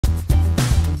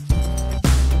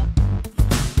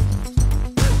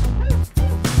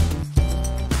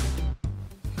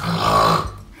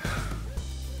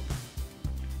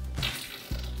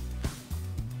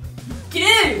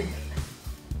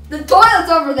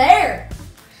over there.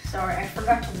 Sorry, I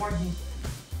forgot to warn you.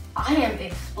 I am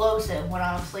explosive when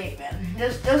I'm sleeping.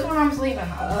 Just when I'm sleeping.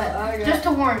 Okay. Just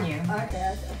to warn you.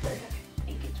 Okay.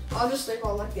 It gets I'll just sleep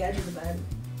on like the edge of the bed.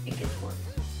 It gets worse.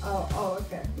 Oh,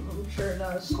 okay. I'm sure it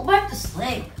does. Go back to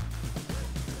sleep.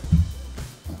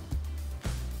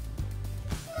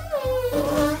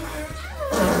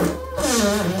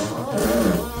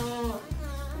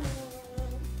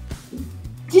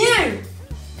 Dude!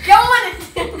 Go in a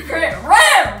different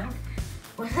room!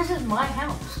 Well, this is my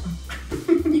house.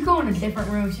 You go in a different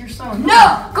room. You're so annoying.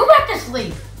 No! Go back to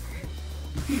sleep.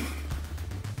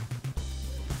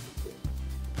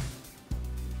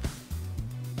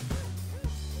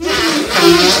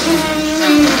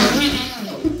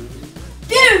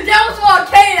 Dude, that was a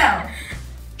volcano!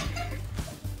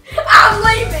 I'm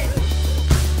leaving!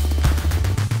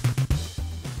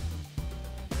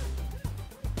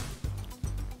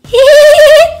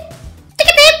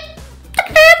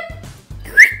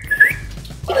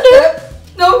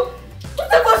 No! What's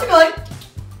that flashing light?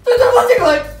 What's that flashing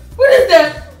light? What is that?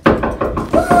 Who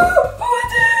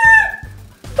is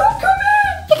it? Don't come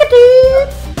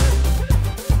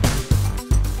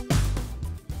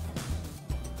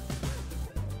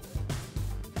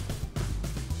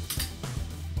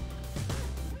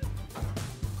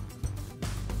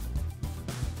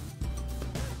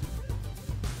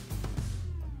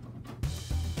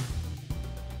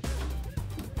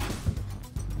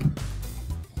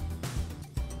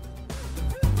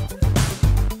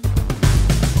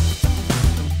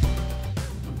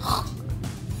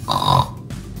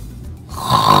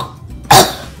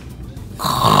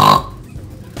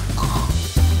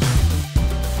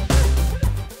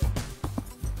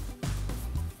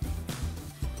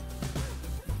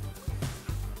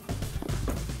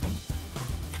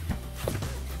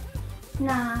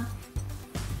Nah.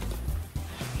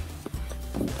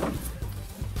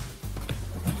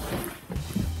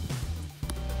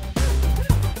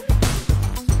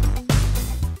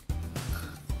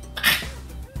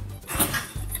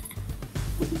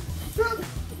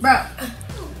 Bro,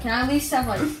 can I at least have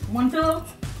like one pillow?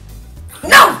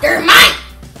 No, they're mine!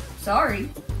 Sorry.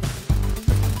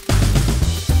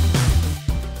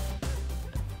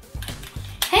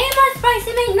 Hey, my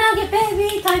spicy McNugget,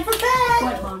 baby! Time for bed!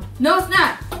 What, Mom? No, it's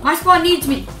not. My squad needs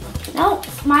me. No,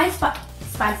 it's my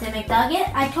spicy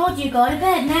McNugget. I told you go to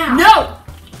bed now. No!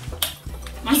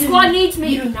 My squad needs me.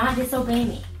 You do not disobey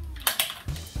me.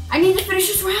 I need to finish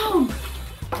this round.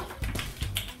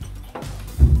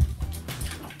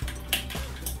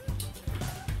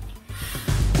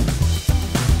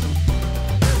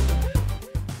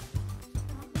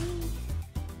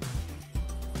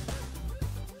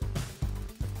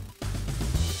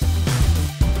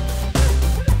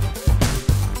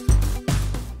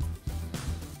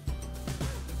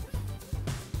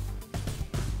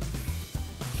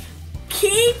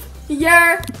 Keep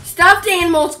your stuffed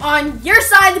animals on your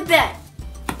side of the bed.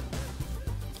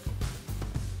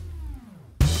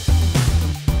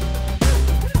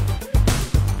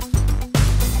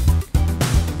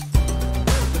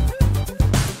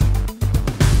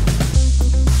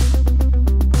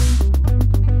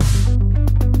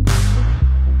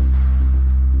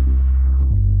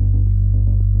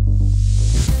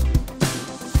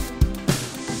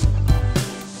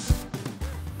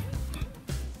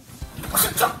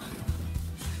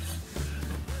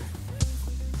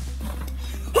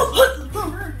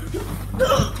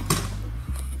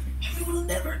 You will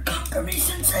never conquer me,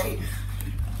 Sensei.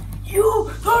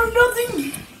 You are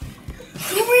nothing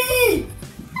to me.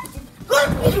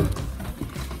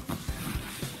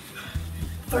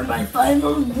 For my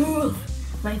final move,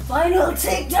 my final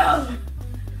takedown.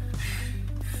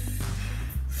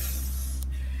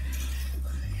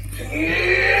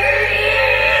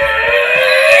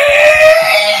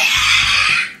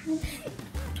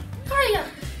 Hurry up.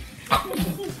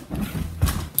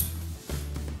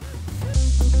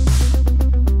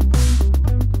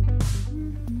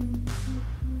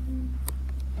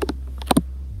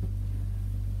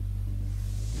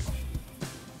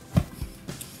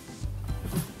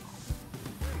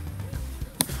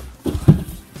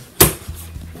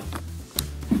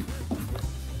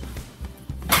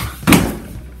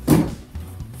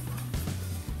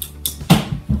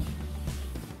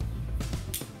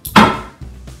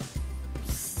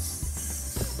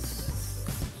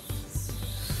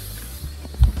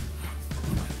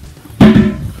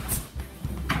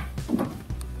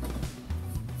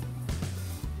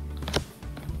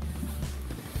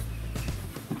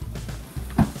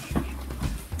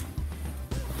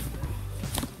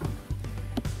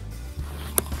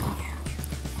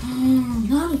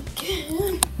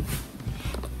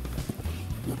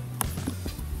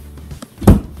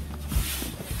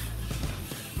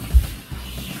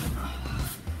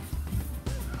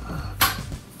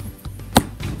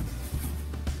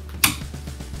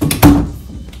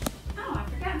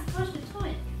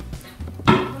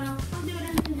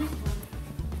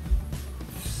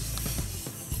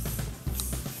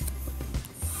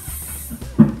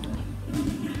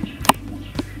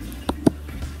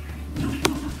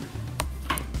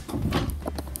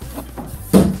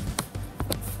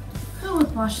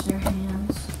 wash their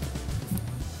hands.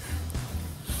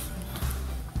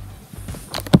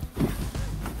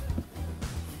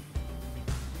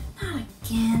 Not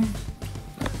again.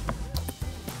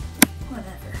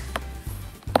 Whatever.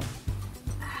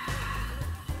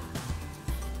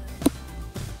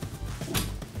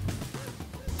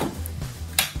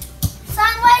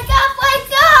 Son, wake up,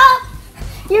 wake up!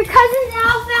 Your cousins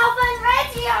Alfalfa and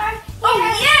Reggie are